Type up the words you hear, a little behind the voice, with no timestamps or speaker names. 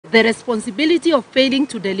the responsibility of failing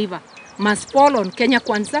to deliver must fall on Kenya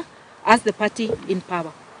Kwanza as the party in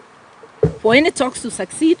power. For any talks to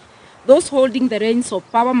succeed, those holding the reins of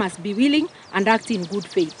power must be willing and act in good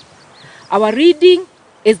faith. Our reading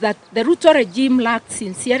is that the Ruto regime lacked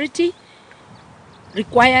sincerity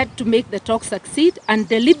required to make the talks succeed and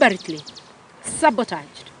deliberately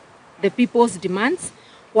sabotaged the people's demands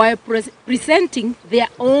while presenting their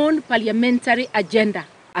own parliamentary agenda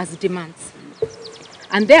as demands.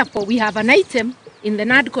 And therefore, we have an item in the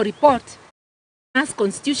Nadco report as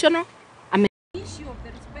constitutional amendment. The issue of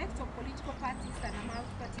the respect of political parties and a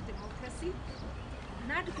multi-party democracy,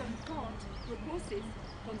 Nadco report proposes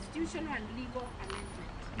constitutional and legal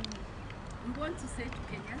amendment. We want to say to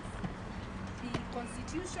Kenyans, the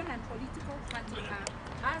constitution and political party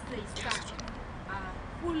as they stand, are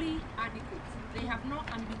fully adequate. They have no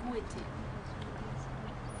ambiguity.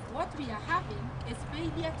 What we are having is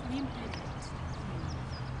failure to implement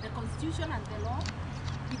the constitution and the law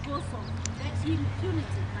because of the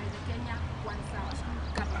impunity by the Kenya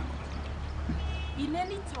Kwanza government. In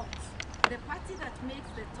any talks, the party that makes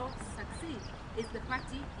the talks succeed is the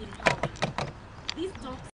party in power. These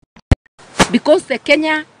talks, because the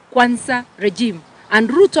Kenya Kwanza regime and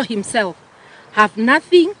Ruto himself have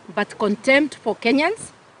nothing but contempt for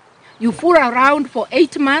Kenyans. You fool around for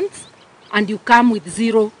 8 months and you come with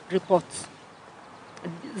zero reports,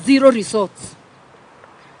 zero results.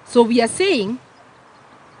 So we are saying,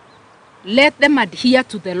 let them adhere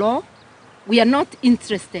to the law. We are not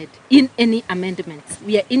interested in any amendments.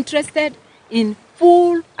 We are interested in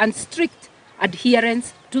full and strict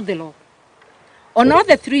adherence to the law. On all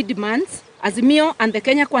the 3 demands, Azimio and the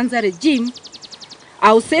Kenya Kwanza regime,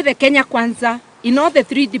 I will say the Kenya Kwanza, in all the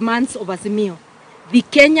 3 demands of Azimio, the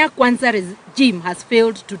Kenya Kwanza regime has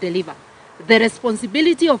failed to deliver. The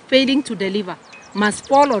responsibility of failing to deliver must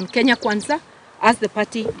fall on Kenya Kwanza as the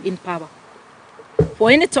party in power. For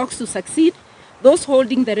any talks to succeed, those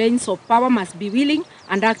holding the reins of power must be willing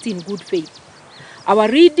and act in good faith. Our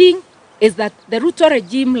reading is that the Ruto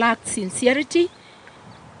regime lacked sincerity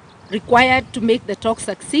required to make the talks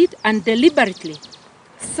succeed and deliberately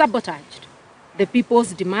sabotaged the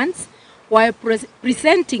people's demands while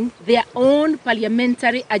presenting their own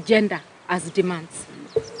parliamentary agenda as demands.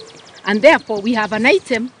 And therefore, we have an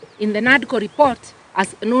item in the Nadco report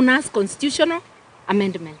as known as constitutional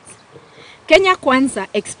amendments. Kenya Kwanza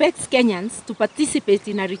expects Kenyans to participate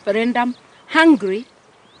in a referendum hungry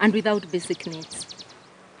and without basic needs.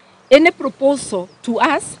 Any proposal to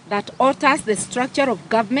us that alters the structure of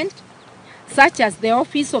government, such as the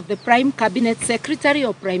office of the Prime Cabinet Secretary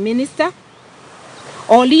or Prime Minister,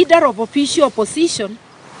 or leader of official opposition,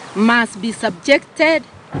 must be subjected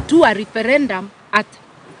to a referendum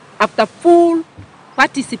after full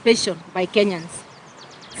participation by Kenyans.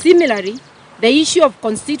 Similarly, the issue of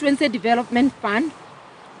Constituency Development Fund,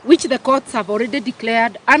 which the courts have already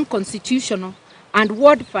declared unconstitutional, and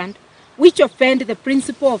Ward Fund, which offend the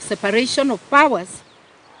principle of separation of powers,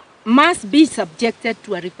 must be subjected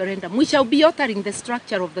to a referendum. We shall be altering the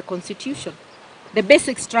structure of the Constitution, the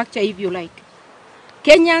basic structure if you like.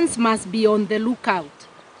 Kenyans must be on the lookout.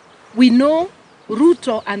 We know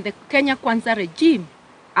Ruto and the Kenya Kwanza regime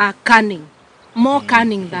are cunning, more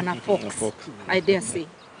cunning than a fox, I dare say.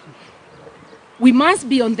 We must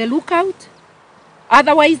be on the lookout,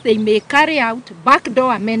 otherwise they may carry out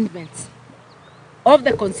backdoor amendments of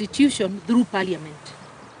the Constitution through Parliament.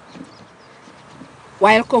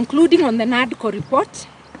 While concluding on the Nadco report,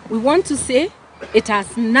 we want to say it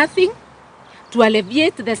has nothing to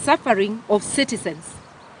alleviate the suffering of citizens,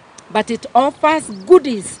 but it offers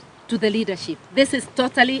goodies to the leadership. This is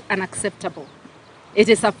totally unacceptable. It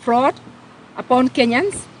is a fraud upon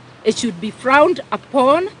Kenyans. It should be frowned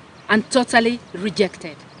upon and totally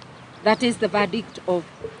rejected. That is the verdict of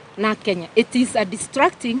NARC Kenya. It is a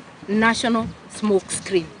distracting national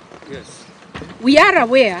smokescreen. Yes. We are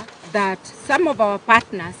aware that some of our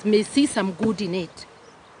partners may see some good in it,